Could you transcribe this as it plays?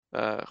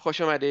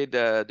خوش آمدید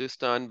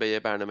دوستان به یه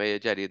برنامه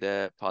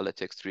جدید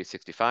Politics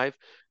 365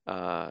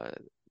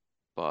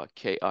 با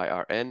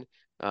KIRN.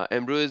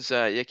 امروز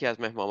یکی از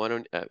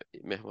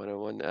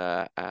مهمانمون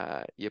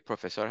یه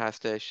پروفسور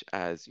هستش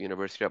از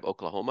University of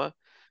Oklahoma،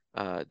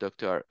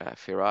 دکتر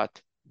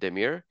فیرات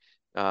دمیر.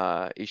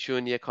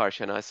 ایشون یه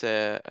کارشناس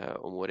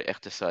امور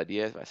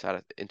اقتصادی و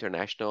سر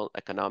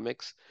International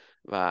Economics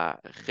و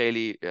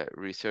خیلی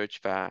ریسرچ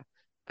و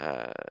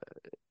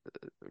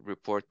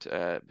ریپورت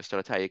به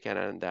اصطلاح تهیه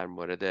کردن در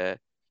مورد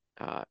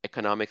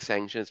economic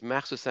sanctions،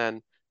 مخصوصا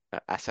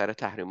اثر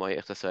تحریم‌های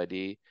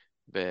اقتصادی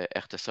به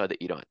اقتصاد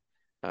ایران.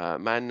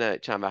 من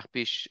چند وقت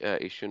پیش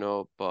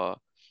ایشونو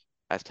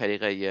از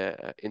طریق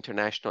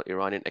International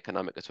Iranian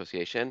Economic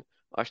Association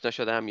آشنا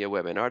شدم. یه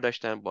وبینار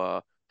داشتم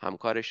با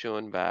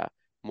همکارشون و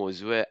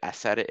موضوع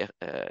اثر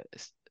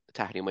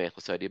تحریم‌های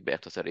اقتصادی به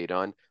اقتصاد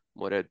ایران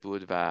مورد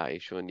بود و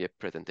ایشون یه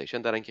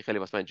پرزنتیشن دارن که خیلی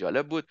واسه من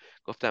جالب بود.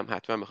 گفتم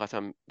حتما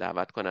میخواستم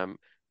دعوت کنم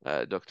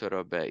دکتر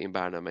رو به این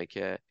برنامه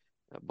که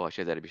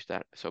باشه ذره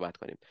بیشتر صحبت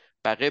کنیم.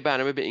 بقیه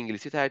برنامه به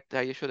انگلیسی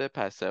تهیه شده،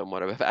 پس ما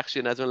رو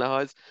ببخشید از اون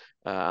لحاظ،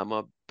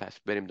 اما پس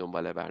بریم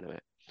دنبال برنامه.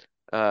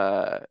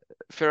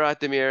 Firat,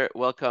 Demir,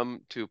 welcome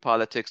to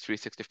Politics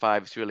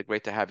 365. It's really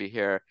great to have you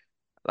here.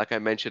 Like I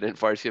mentioned in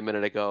Farsi a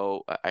minute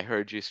ago, I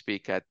heard you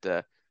speak at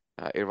the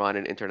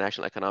Iranian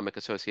International Economic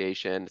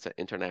Association. It's an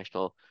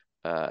international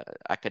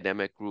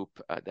academic group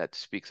that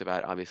speaks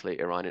about, obviously,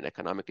 Iranian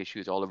economic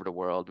issues all over the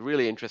world.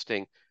 Really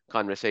interesting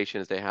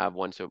conversations they have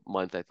once a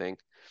month, I think.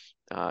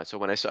 So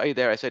when I saw you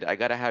there, I said, I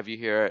got to have you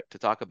here to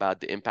talk about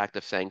the impact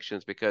of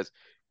sanctions, because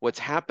what's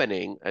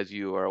happening, as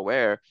you are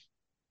aware,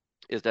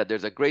 is that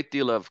there's a great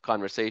deal of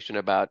conversation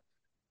about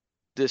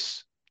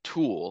this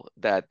tool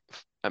that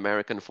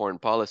American foreign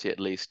policy at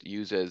least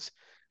uses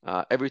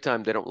every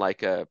time they don't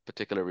like a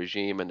particular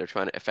regime and they're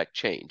trying to effect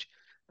change.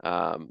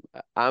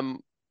 I'm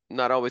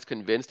not always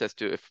convinced as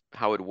to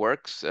how it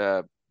works,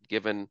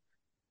 given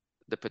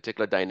the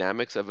particular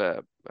dynamics of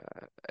a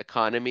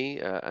economy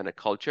and a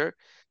culture,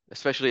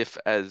 especially if,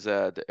 as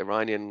the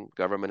Iranian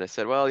government has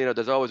said, well,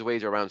 there's always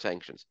ways around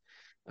sanctions.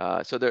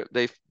 So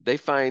they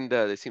find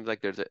it seems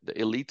like the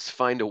elites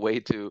find a way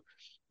to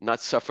not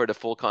suffer the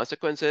full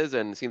consequences,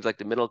 and it seems like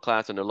the middle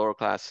class and the lower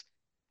class,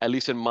 at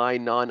least in my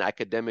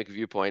non-academic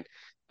viewpoint,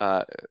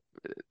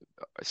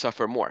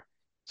 suffer more.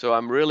 So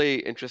I'm really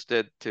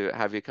interested to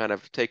have you kind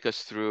of take us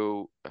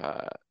through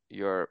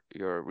your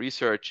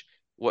research,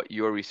 what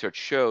your research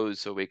shows,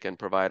 so we can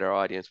provide our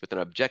audience with an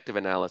objective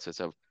analysis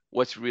of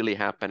what's really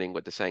happening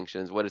with the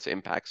sanctions, what its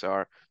impacts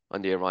are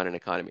on the Iranian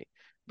economy.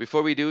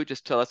 Before we do,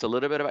 just tell us a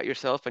little bit about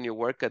yourself and your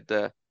work at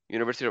the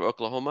University of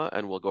Oklahoma,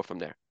 and we'll go from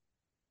there.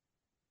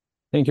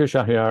 Thank you,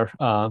 Shahriar.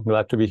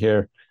 Glad to be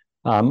here.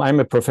 I'm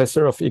a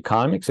professor of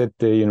economics at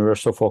the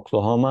University of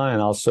Oklahoma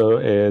and also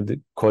the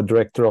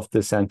co-director of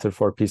the Center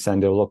for Peace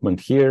and Development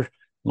here.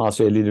 I'm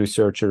also a lead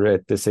researcher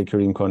at the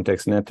Security in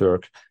Context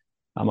Network.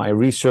 My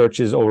research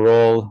is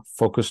overall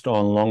focused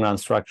on long-run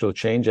structural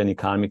change and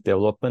economic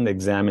development,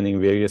 examining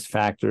various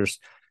factors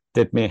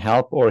that may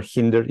help or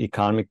hinder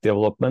economic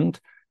development,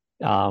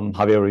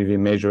 however we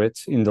measure it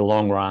in the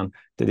long run.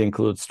 That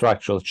includes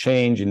structural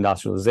change,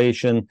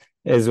 industrialization,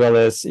 as well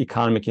as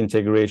economic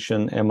integration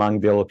among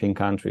developing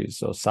countries.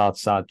 So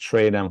South-South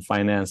trade and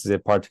finance is a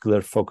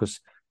particular focus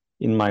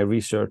in my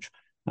research.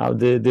 Now,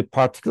 the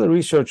particular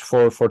research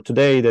for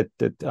today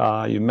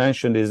that you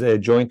mentioned is a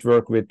joint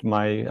work with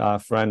my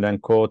friend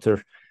and co-author,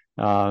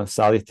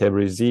 Salih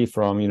Tebrizi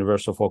from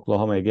University of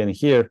Oklahoma, again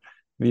here.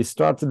 We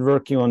started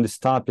working on this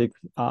topic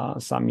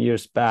some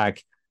years back.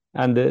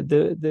 And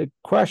the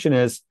question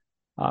is,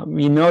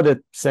 we know that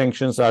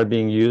sanctions are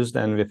being used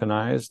and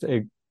weaponized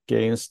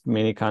against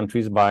many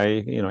countries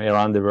by,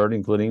 around the world,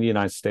 including the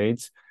United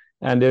States.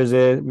 And there's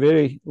a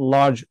very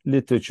large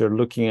literature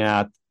looking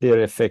at their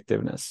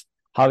effectiveness,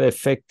 how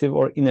effective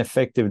or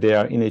ineffective they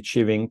are in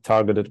achieving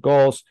targeted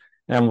goals,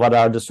 and what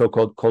are the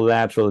so-called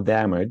collateral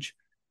damage.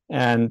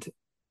 And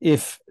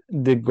if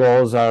the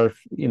goals are,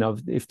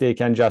 if they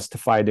can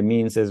justify the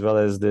means as well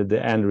as the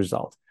end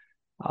result.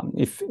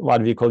 If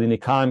what we call in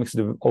economics,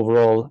 the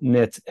overall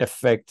net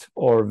effect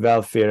or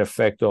welfare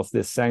effect of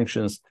the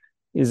sanctions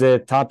is a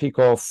topic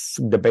of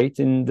debate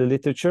in the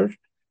literature.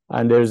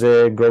 And there's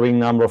a growing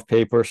number of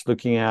papers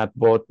looking at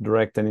both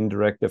direct and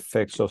indirect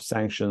effects of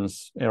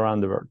sanctions around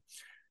the world.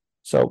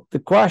 So the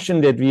question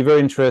that we were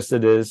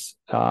interested in is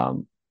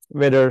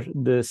whether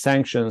the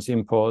sanctions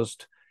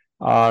imposed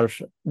are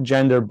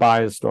gender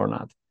biased or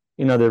not.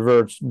 In other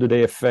words, do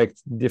they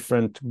affect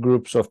different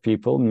groups of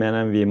people, men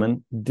and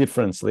women,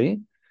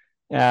 differently?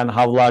 And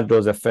how large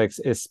those effects,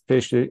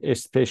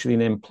 especially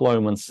in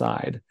employment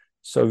side.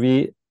 So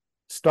we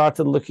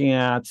started looking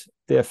at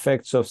the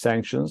effects of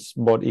sanctions,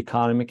 both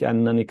economic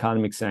and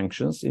non-economic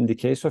sanctions in the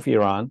case of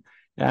Iran,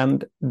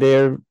 and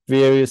their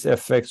various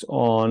effects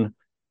on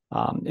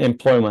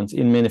employment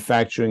in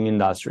manufacturing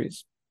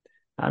industries.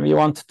 And we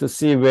wanted to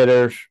see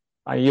whether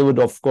you would,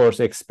 of course,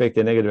 expect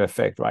a negative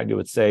effect, right? You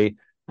would say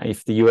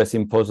if the US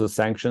imposes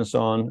sanctions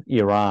on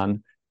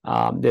Iran,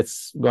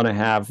 that's going to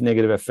have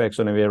negative effects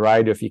on a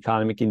variety of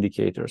economic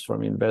indicators,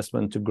 from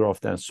investment to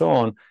growth and so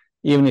on.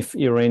 Even if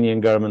Iranian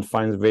government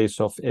finds ways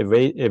of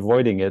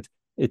avoiding it,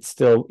 it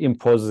still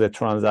imposes a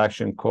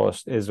transaction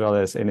cost as well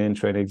as an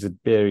entry and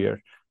exit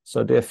barrier.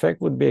 So the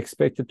effect would be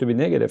expected to be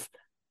negative,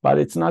 but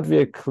it's not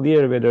very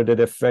clear whether that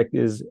effect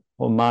is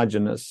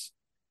homogeneous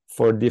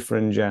for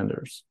different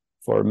genders,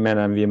 for men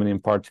and women in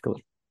particular.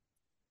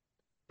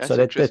 That's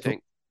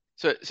interesting.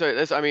 So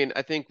that's, I mean,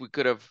 I think we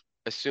could have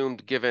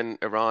assumed, given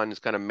Iran's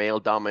kind of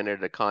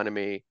male-dominated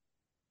economy,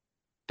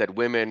 that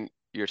women,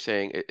 you're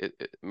saying,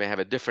 it may have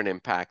a different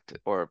impact,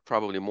 or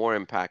probably more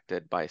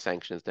impacted by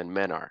sanctions than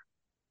men are.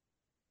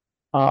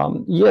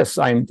 Yes,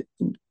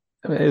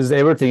 as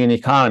everything in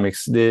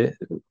economics,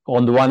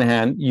 on the one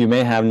hand, you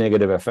may have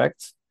negative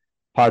effects,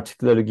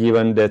 particularly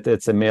given that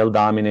it's a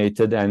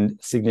male-dominated and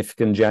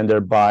significant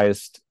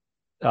gender-biased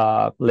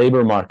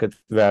labor market,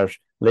 where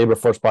labor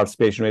force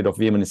participation rate of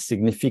women is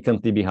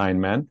significantly behind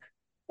men,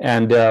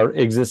 and there are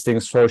existing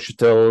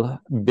societal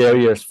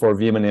barriers for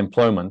women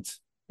employment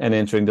and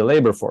entering the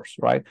labor force,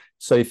 right?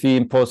 So if you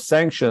impose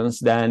sanctions,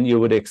 then you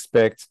would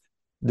expect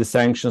the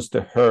sanctions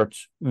to hurt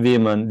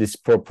women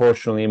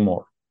disproportionately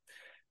more.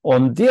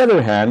 On the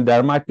other hand,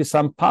 there might be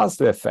some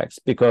positive effects,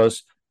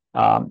 because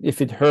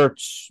if it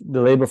hurts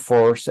the labor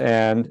force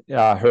and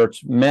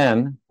hurts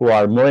men who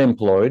are more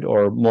employed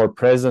or more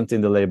present in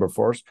the labor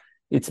force,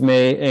 it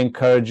may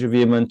encourage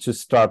women to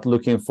start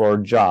looking for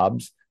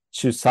jobs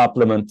to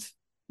supplement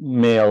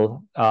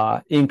male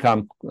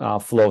income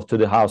flow to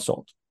the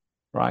household,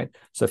 right?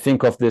 So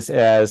think of this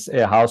as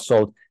a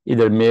household,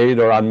 either married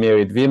or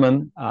unmarried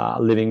women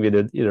living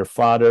with either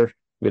father,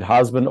 with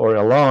husband, or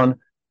alone.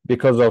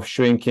 Because of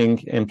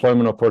shrinking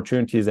employment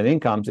opportunities and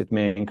incomes, it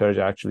may encourage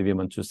actually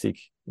women to seek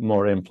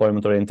more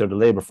employment or enter the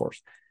labor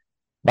force.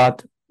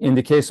 But in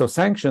the case of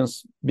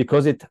sanctions,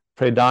 because it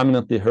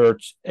predominantly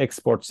hurts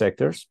export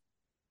sectors,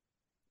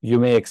 you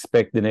may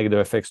expect the negative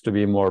effects to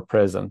be more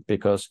present,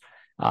 because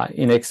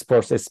in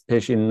exports,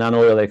 especially in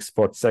non-oil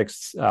export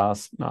sectors,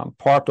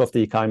 part of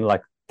the economy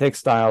like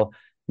textile,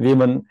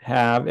 women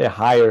have a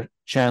higher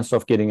chance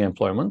of getting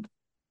employment.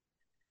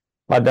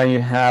 But then you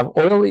have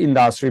oil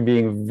industry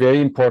being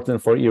very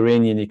important for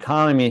Iranian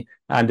economy,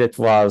 and it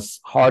was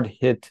hard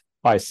hit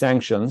by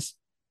sanctions.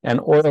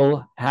 And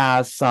oil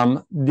has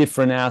some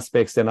different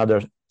aspects than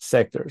other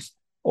sectors.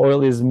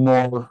 Oil is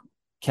more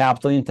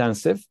capital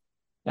intensive,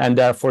 and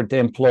therefore it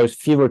employs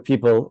fewer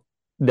people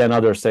than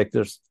other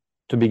sectors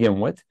to begin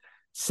with.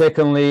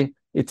 Secondly,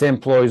 it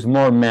employs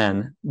more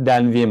men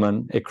than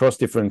women across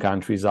different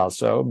countries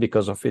also,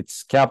 because of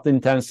its capital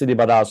intensity,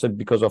 but also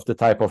because of the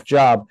type of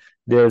job.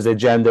 There's a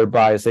gender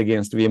bias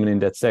against women in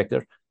that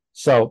sector.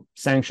 So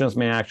sanctions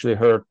may actually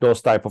hurt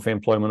those type of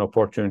employment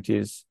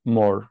opportunities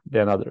more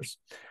than others.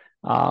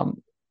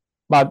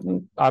 But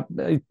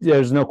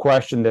there's no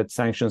question that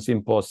sanctions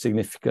impose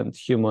significant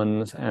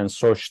human and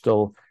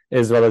social,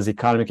 as well as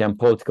economic and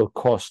political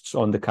costs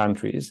on the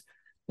countries.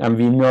 And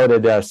we know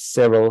that there are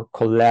several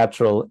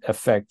collateral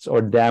effects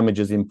or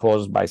damages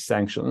imposed by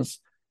sanctions.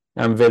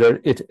 And whether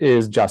it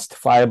is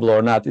justifiable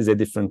or not is a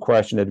different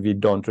question that we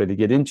don't really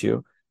get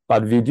into.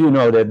 But we do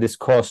know that these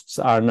costs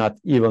are not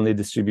evenly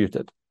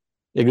distributed.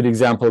 A good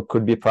example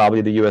could be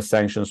probably the US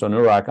sanctions on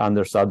Iraq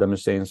under Saddam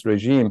Hussein's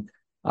regime.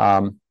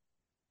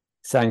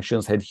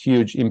 Sanctions had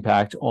huge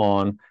impact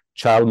on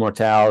child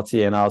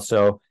mortality and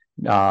also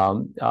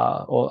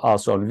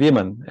on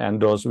women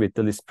and those with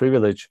the least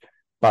privilege.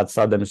 But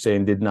Saddam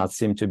Hussein did not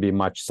seem to be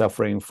much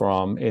suffering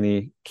from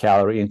any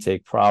calorie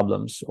intake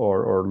problems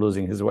or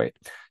losing his weight.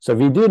 So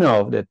we do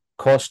know that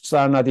costs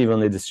are not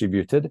evenly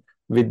distributed,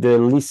 with the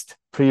least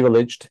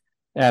privileged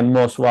and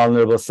most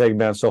vulnerable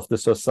segments of the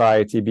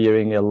society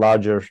bearing a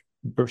larger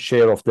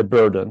share of the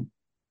burden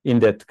in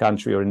that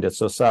country or in that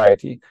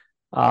society.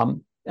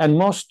 And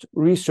most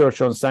research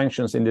on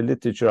sanctions in the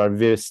literature are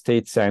very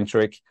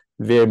state-centric,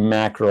 very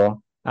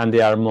macro, and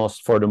they are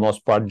for the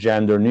most part,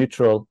 gender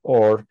neutral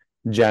or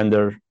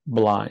gender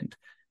blind.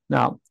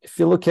 Now, if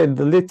you look at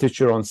the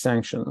literature on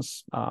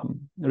sanctions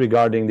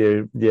regarding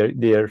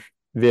their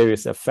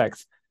various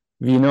effects,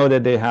 we know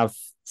that they have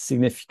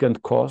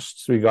significant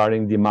costs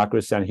regarding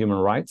democracy and human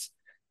rights.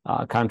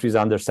 Countries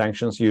under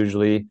sanctions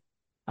usually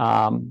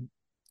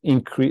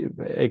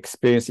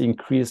experience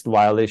increased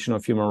violation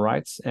of human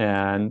rights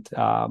and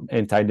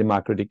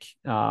anti-democratic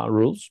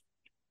rules.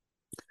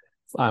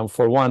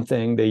 For one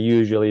thing,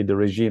 the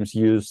regimes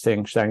use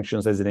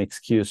sanctions as an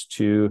excuse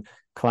to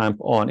clamp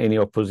on any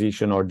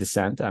opposition or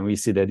dissent. And we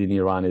see that in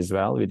Iran as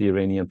well, with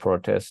Iranian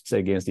protests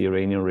against the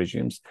Iranian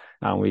regimes.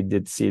 And we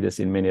did see this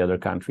in many other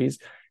countries.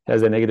 It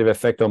has a negative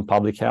effect on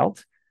public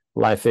health.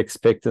 Life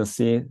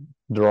expectancy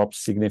drops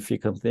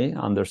significantly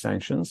under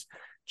sanctions.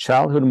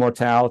 Childhood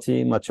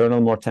mortality, maternal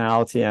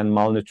mortality, and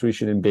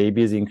malnutrition in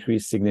babies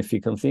increase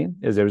significantly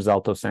as a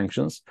result of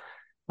sanctions.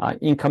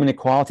 Income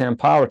inequality and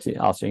poverty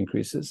also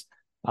increases.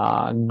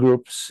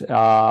 Groups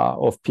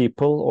of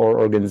people or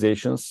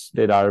organizations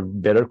that are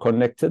better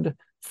connected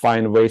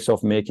find ways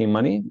of making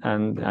money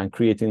and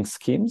creating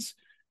schemes.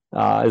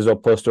 as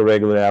opposed to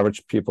regular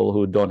average people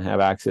who don't have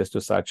access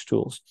to such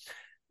tools.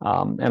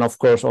 And of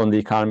course, on the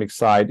economic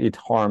side, it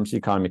harms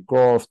economic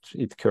growth,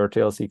 it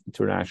curtails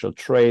international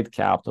trade,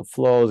 capital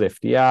flows,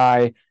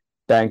 FDI,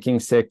 banking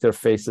sector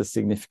faces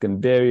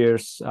significant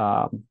barriers,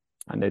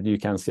 and that you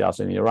can see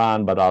also in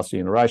Iran, but also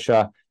in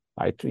Russia.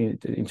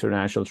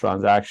 International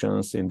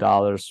transactions in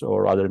dollars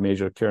or other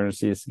major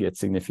currencies get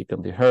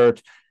significantly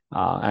hurt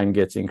and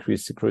gets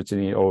increased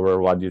scrutiny over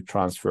what you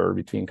transfer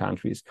between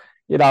countries.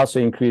 It also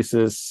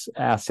increases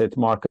asset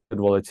market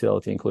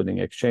volatility, including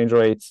exchange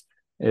rates,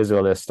 as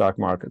well as stock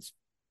markets.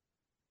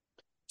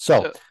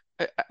 So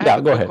I yeah, have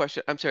a go quick ahead.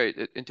 question. I'm sorry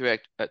to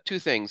interact. Two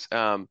things.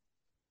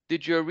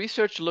 Did your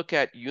research look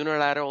at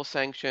unilateral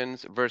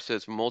sanctions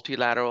versus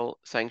multilateral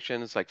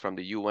sanctions, like from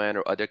the UN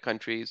or other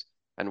countries,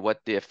 and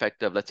what the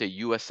effect of, let's say,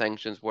 US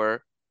sanctions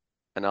were?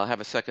 And I'll have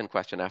a second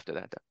question after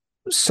that.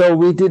 So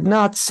we did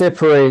not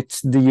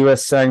separate the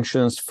US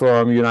sanctions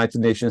from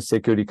United Nations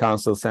Security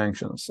Council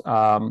sanctions.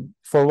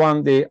 For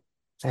one, they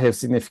have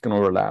significant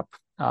overlap.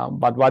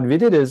 But what we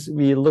did is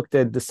we looked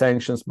at the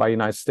sanctions by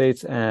United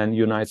States and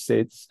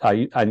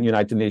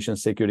United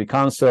Nations Security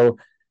Council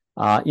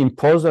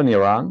imposed on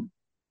Iran,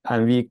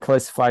 and we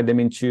classified them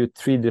into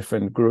three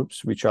different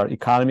groups, which are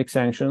economic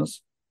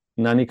sanctions,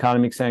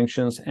 non-economic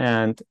sanctions,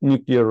 and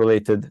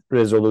nuclear-related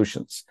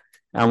resolutions.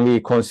 And we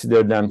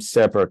considered them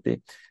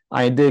separately.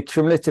 The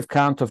cumulative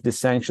count of the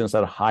sanctions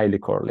are highly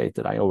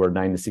correlated, over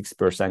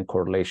 96%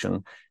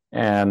 correlation.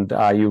 And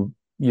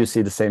you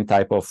see the same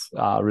type of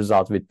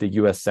result with the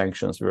US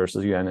sanctions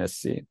versus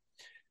UNSC.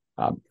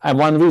 And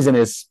one reason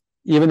is,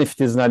 even if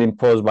it is not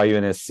imposed by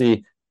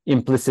UNSC,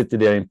 implicitly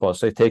they're imposed.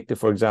 So take the,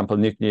 for example,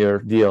 nuclear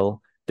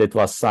deal that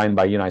was signed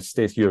by United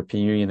States,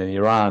 European Union, and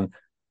Iran.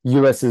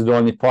 US is the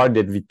only part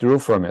that withdrew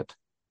from it.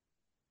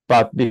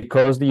 But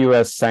because the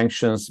US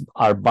sanctions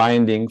are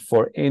binding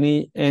for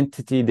any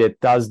entity that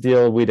does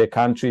deal with a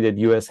country that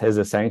US has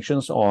a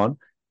sanctions on,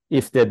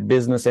 if that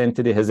business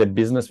entity has a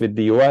business with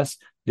the US,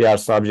 they are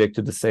subject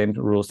to the same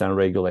rules and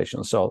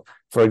regulations. So,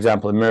 for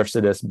example,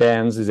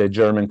 Mercedes-Benz is a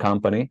German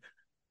company,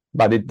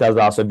 but it does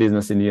also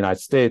business in the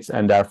United States,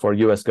 and therefore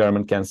US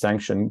government can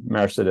sanction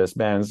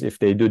Mercedes-Benz if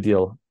they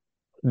do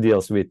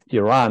deals with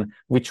Iran,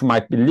 which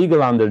might be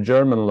legal under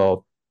German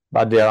law,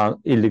 but they are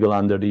illegal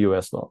under the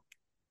US law.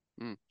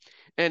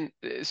 And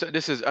so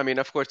this is, I mean,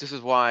 of course, this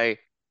is why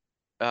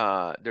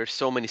there's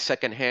so many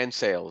secondhand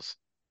sales,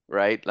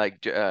 right?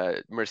 Like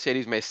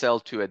Mercedes may sell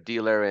to a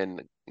dealer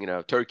in,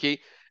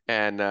 Turkey,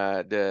 and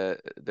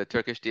the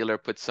Turkish dealer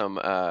puts some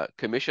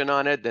commission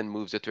on it, then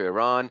moves it to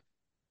Iran.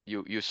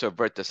 You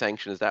subvert the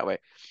sanctions that way.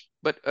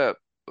 But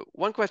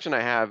one question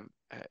I have,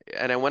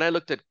 and when I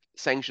looked at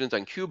sanctions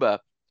on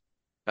Cuba,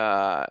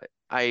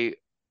 I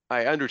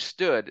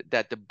understood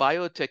that the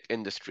biotech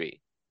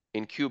industry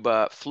in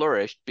Cuba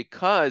flourished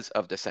because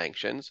of the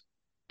sanctions,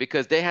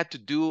 because they had to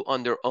do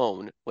on their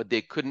own what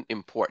they couldn't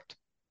import.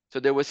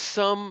 So there was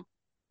some,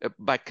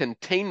 by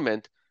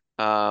containment,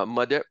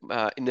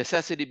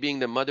 necessity being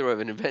the mother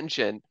of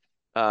invention,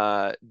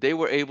 they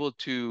were able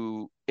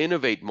to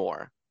innovate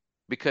more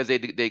because they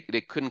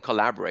couldn't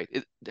collaborate.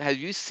 Have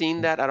you seen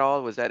that at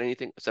all? Was that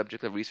anything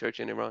subject of research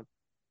in Iran?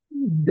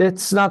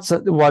 That's not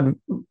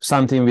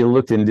something we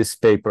looked in this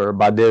paper,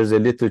 but there's a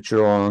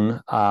literature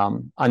on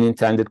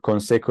unintended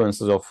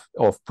consequences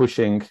of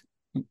pushing,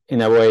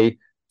 in a way,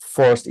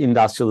 forced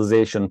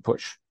industrialization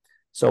push.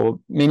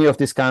 So many of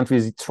these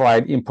countries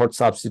tried import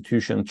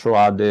substitution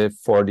throughout the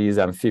 40s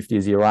and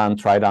 50s. Iran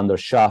tried under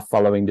Shah,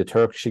 following the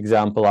Turkish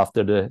example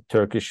after the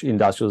Turkish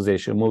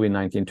industrialization move in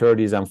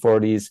 1930s and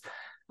 40s.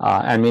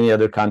 And many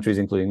other countries,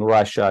 including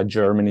Russia,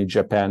 Germany,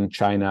 Japan,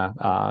 China,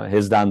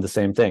 has done the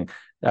same thing.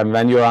 And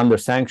when you're under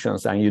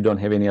sanctions and you don't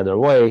have any other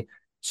way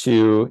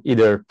to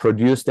either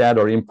produce that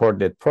or import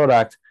that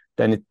product,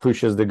 then it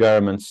pushes the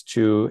governments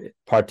to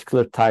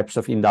particular types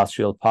of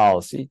industrial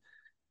policy.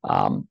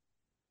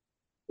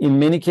 In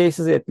many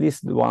cases, at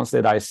least the ones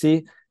that I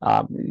see,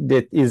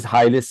 that is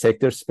highly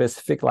sector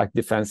specific, like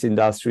defense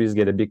industries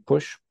get a big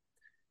push,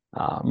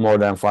 more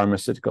than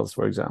pharmaceuticals,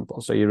 for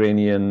example. So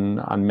Iranian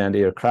unmanned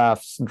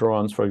aircrafts,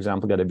 drones, for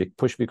example, got a big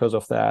push because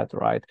of that,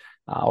 right?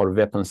 Or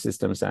weapon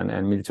systems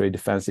and military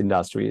defense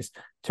industries.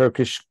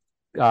 Turkish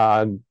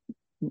government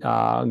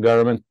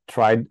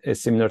tried a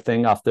similar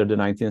thing after the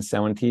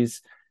 1970s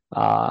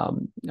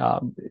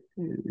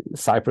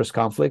Cyprus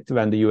conflict,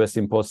 when the US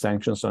imposed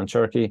sanctions on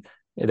Turkey.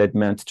 That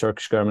meant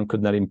Turkish government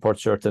could not import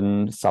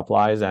certain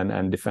supplies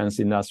and defense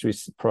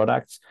industries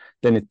products.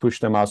 Then it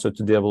pushed them also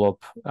to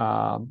develop,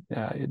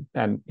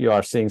 and you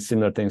are seeing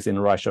similar things in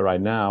Russia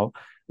right now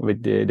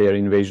with their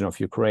invasion of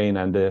Ukraine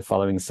and the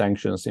following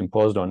sanctions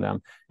imposed on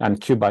them. And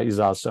Cuba is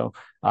also,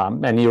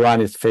 and Iran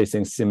is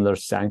facing similar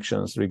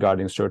sanctions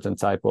regarding certain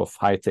type of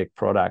high-tech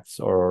products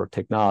or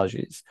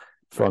technologies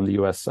from the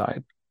US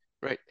side.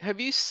 Right. Have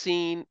you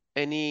seen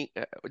any,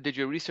 did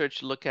your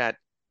research look at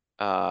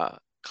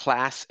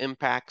class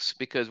impacts?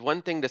 Because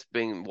one thing that's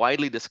being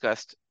widely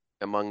discussed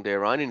among the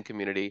Iranian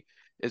community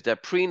is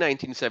that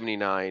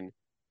pre-1979,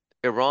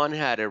 Iran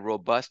had a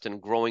robust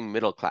and growing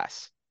middle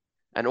class.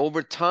 And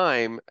over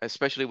time,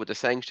 especially with the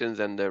sanctions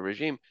and the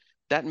regime,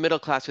 that middle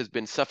class has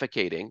been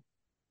suffocating.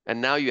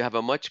 And now you have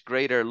a much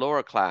greater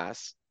lower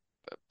class,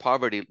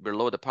 poverty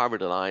below the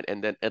poverty line,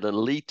 and then an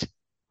elite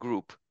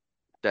group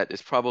that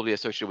is probably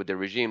associated with the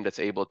regime that's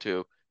able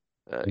to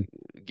uh,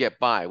 get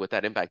by with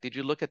that impact. Did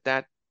you look at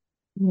that?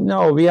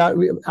 No, we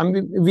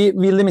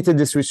limited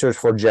this research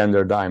for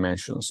gender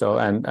dimension. So,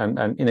 and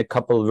in a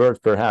couple of words,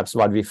 perhaps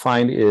what we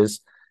find is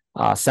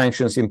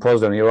sanctions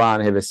imposed on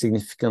Iran have a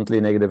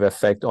significantly negative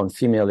effect on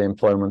female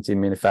employment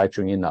in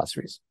manufacturing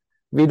industries.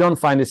 We don't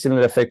find a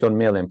similar effect on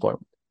male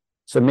employment.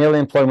 So male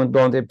employment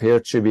don't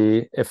appear to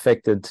be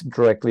affected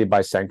directly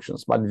by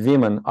sanctions, but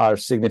women are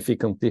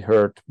significantly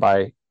hurt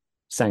by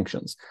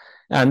sanctions.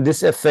 And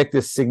this effect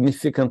is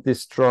significantly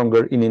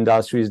stronger in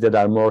industries that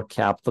are more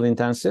capital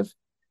intensive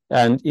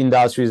and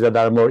industries that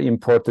are more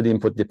imported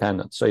input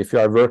dependent. So if you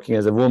are working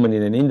as a woman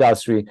in an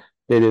industry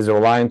that is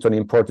reliant on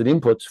imported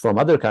inputs from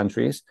other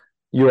countries,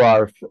 you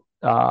are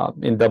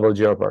in double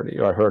jeopardy.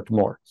 You are hurt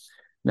more.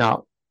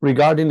 Now,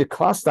 regarding the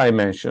class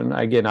dimension,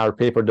 again, our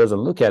paper doesn't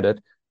look at it,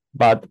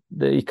 but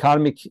the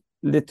economic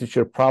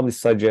literature probably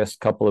suggests a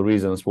couple of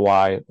reasons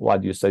why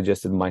what you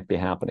suggested might be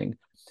happening.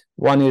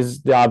 One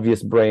is the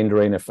obvious brain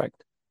drain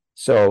effect.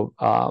 So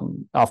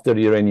after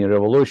the Iranian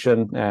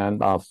Revolution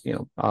and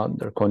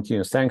under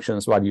continuous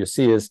sanctions, what you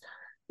see is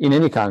in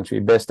any country,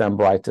 best and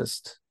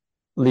brightest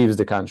leaves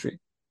the country.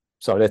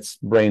 So that's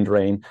brain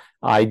drain.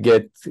 We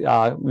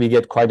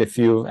get quite a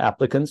few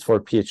applicants for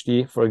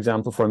PhD, for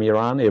example, from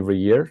Iran every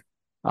year.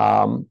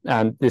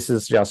 And this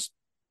is just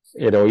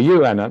at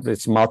OU, and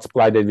it's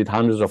multiplied with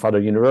hundreds of other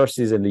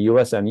universities in the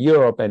US and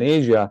Europe and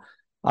Asia.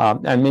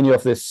 And many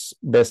of this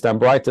best and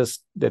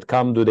brightest that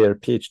come to their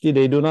PhD,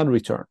 they do not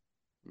return.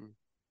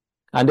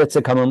 And that's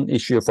a common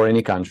issue for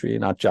any country,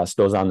 not just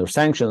those under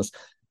sanctions.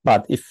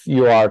 But if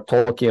you are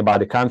talking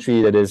about a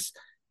country that is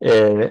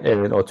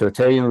an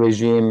authoritarian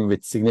regime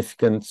with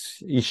significant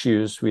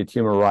issues with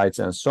human rights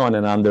and so on,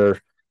 and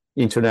under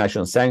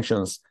international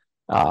sanctions,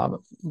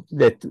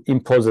 that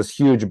imposes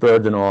huge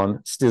burden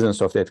on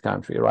citizens of that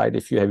country, right?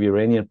 If you have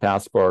Iranian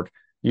passport,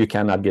 you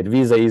cannot get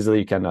visa easily,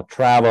 you cannot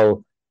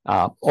travel,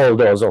 all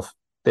those of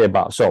the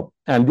above. So,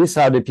 and these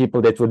are the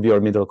people that would be your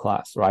middle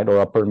class, right?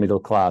 Or upper middle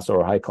class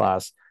or high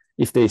class.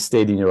 If they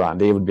stayed in Iran,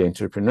 they would be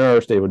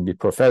entrepreneurs, they would be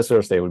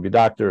professors, they would be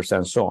doctors,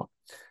 and so on.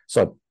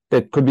 So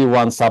that could be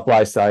one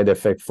supply side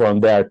effect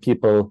from there.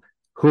 People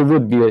who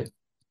would be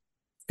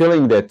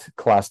filling that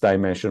class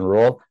dimension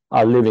role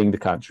are leaving the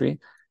country.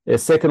 A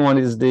second one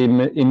is the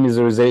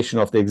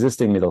immiserization of the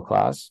existing middle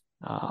class,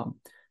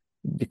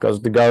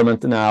 because the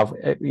government now,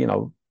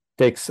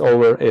 takes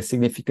over a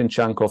significant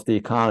chunk of the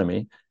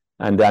economy,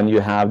 and then you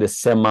have the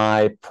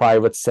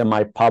semi-private,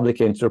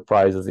 semi-public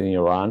enterprises in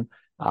Iran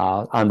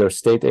under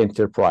state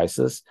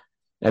enterprises,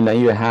 and then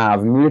you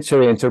have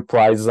military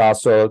enterprises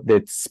also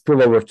that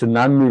spill over to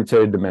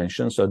non-military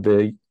dimensions. So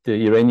the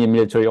Iranian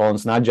military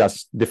owns not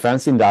just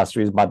defense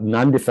industries, but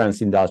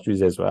non-defense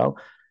industries as well.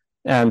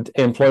 And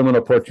employment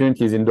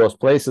opportunities in those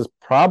places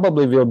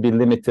probably will be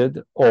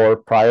limited or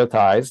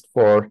prioritized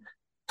for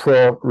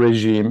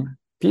pro-regime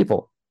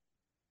people.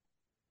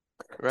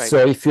 Right. So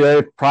if you're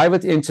a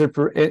private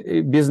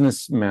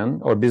businessman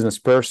or business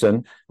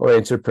person or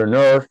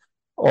entrepreneur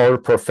or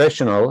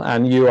professional,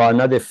 and you are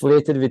not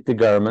affiliated with the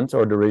government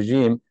or the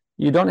regime,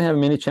 you don't have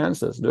many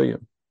chances, do you?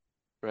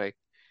 Right.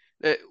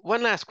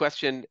 One last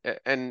question,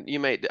 and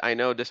I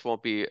know this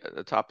won't be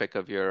the topic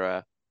of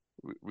your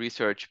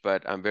research,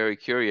 but I'm very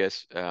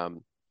curious.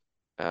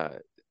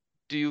 Have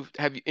you,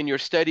 in your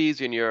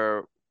studies, in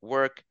your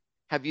work,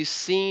 have you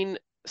seen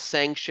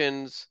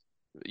sanctions,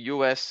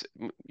 U.S.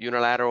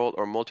 unilateral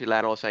or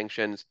multilateral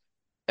sanctions,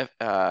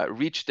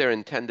 reach their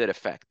intended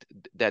effect,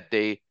 that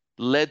they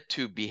led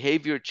to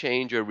behavior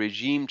change or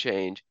regime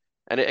change?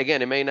 And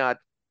again, I'm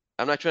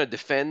not trying to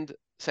defend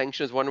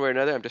sanctions one way or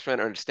another. I'm just trying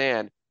to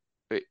understand,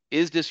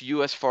 is this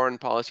U.S. foreign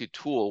policy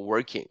tool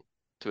working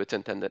to its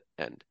intended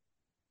end?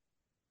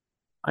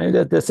 I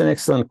mean, that's an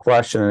excellent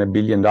question, and $1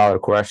 billion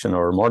question,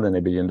 or more than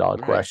 $1 billion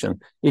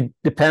question. It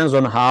depends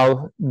on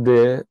how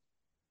the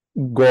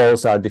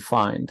goals are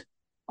defined.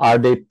 Are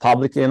they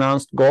publicly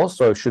announced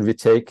goals, or should we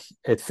take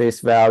at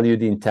face value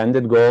the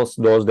intended goals,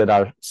 those that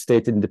are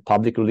stated in the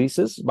public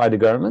releases by the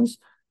governments,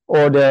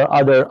 or there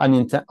are other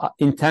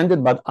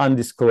intended but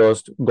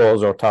undisclosed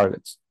goals or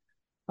targets?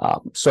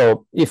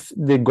 So if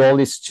the goal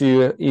is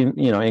to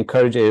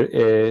encourage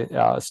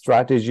a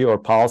strategy or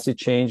policy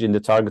change in the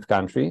target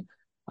country,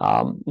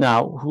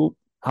 now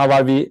how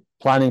are we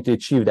planning to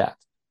achieve that?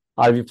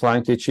 Are we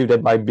planning to achieve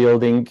that by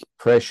building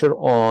pressure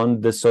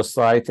on the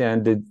society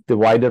and the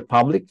wider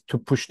public to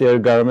push their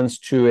governments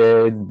to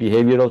a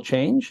behavioral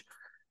change?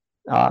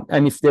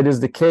 And if that is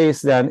the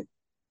case, then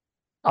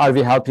are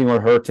we helping or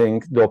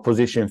hurting the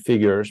opposition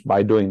figures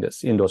by doing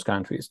this in those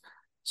countries?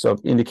 So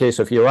in the case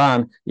of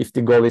Iran, if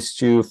the goal is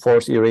to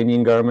force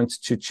Iranian governments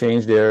to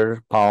change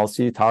their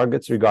policy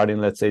targets regarding,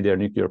 let's say, their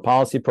nuclear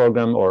policy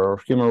program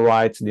or human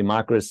rights,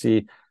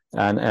 democracy,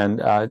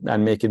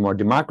 and make it more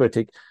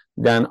democratic,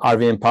 then are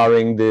we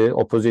empowering the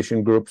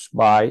opposition groups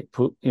by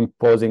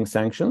imposing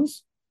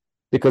sanctions?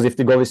 Because if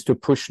the goal is to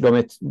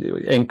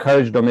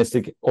encourage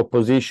domestic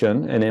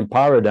opposition and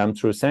empower them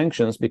through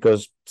sanctions,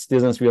 because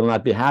citizens will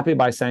not be happy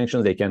by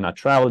sanctions, they cannot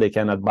travel, they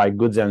cannot buy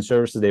goods and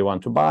services they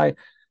want to buy,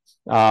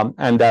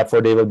 and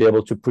therefore they will be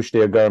able to push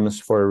their governments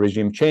for a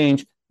regime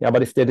change. Yeah,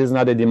 but if that is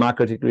not a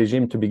democratic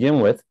regime to begin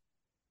with,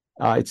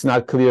 it's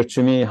not clear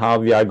to me how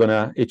we are going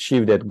to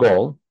achieve that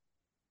goal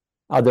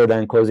other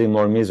than causing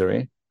more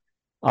misery.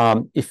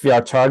 If we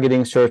are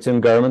targeting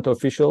certain government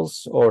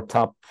officials or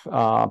top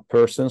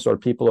persons or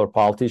people or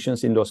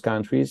politicians in those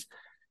countries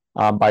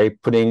by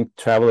putting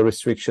travel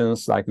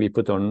restrictions like we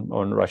put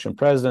on Russian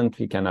president,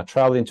 he cannot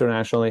travel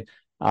internationally.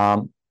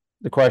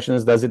 The question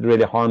is, does it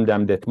really harm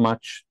them that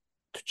much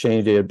to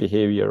change their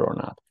behavior or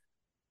not?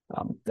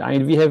 I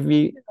mean, we have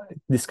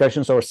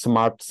discussions over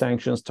smart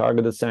sanctions,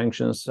 targeted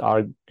sanctions,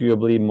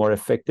 arguably more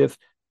effective,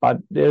 but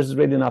there's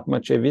really not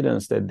much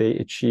evidence that they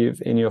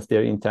achieve any of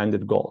their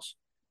intended goals.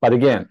 But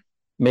again,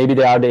 maybe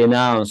they are the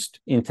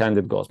announced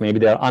intended goals. Maybe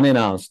they are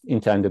unannounced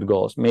intended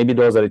goals. Maybe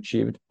those are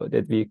achieved, but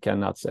that we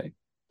cannot say.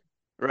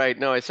 Right.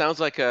 No, it sounds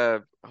like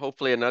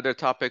hopefully another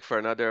topic for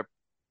another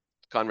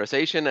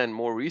conversation and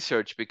more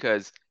research,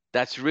 because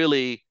that's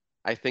really,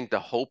 I think, the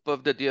hope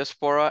of the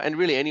diaspora and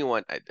really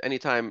anyone.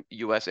 Anytime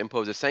U.S.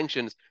 imposes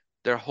sanctions,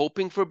 they're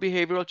hoping for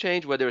behavioral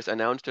change, whether it's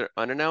announced or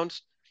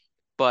unannounced,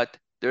 but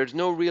there's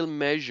no real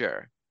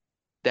measure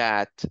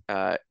that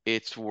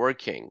it's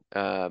working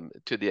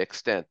to the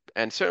extent.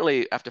 And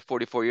certainly after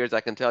 44 years, I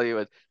can tell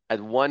you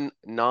as one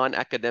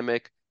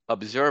non-academic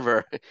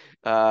observer,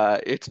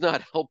 it's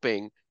not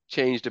helping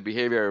change the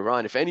behavior of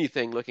Iran. If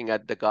anything, looking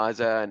at the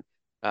Gaza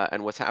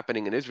and what's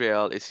happening in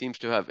Israel, it seems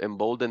to have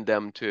emboldened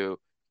them to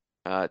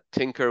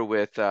tinker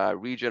with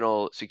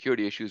regional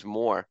security issues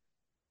more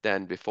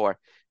than before.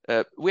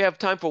 We have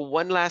time for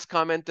one last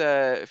comment,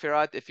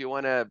 Firat. If you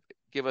want to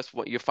give us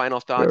your final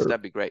thoughts,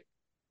 that'd be great.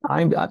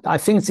 I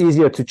think it's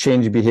easier to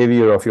change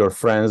behavior of your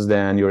friends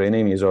than your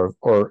enemies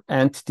or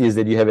entities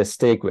that you have a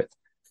stake with.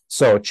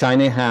 So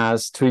China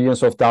has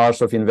trillions of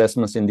dollars of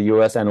investments in the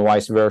US and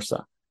vice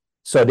versa.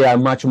 So they are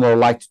much more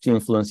likely to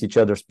influence each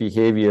other's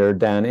behavior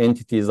than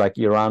entities like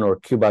Iran or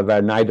Cuba,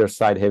 where neither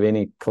side have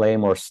any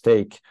claim or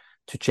stake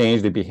to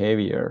change the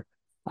behavior.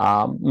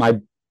 My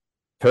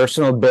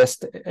personal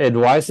best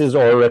advice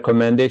or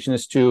recommendation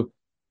is to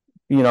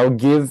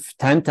give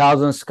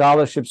 10,000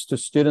 scholarships to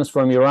students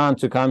from Iran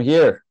to come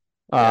here.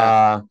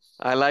 I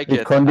like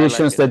with it.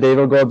 conditions that they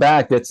will go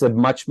back. That's a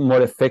much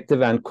more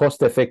effective and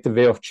cost-effective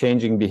way of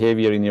changing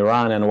behavior in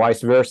Iran and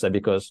vice versa,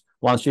 because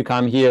once you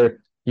come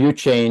here, you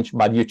change,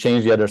 but you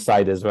change the other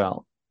side as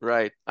well.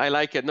 Right. I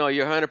like it. No,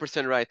 you're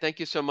 100% right. Thank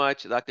you so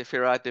much, Dr.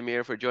 Firat,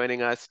 Demir, for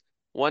joining us.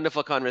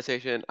 Wonderful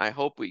conversation. I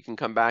hope we can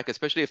come back,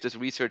 especially if this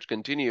research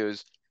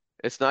continues.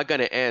 It's not going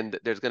to end.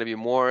 There's going to be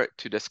more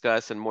to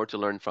discuss and more to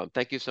learn from.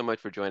 Thank you so much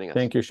for joining us.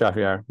 Thank you,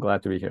 Shahriar.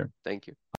 Glad to be here. Thank you.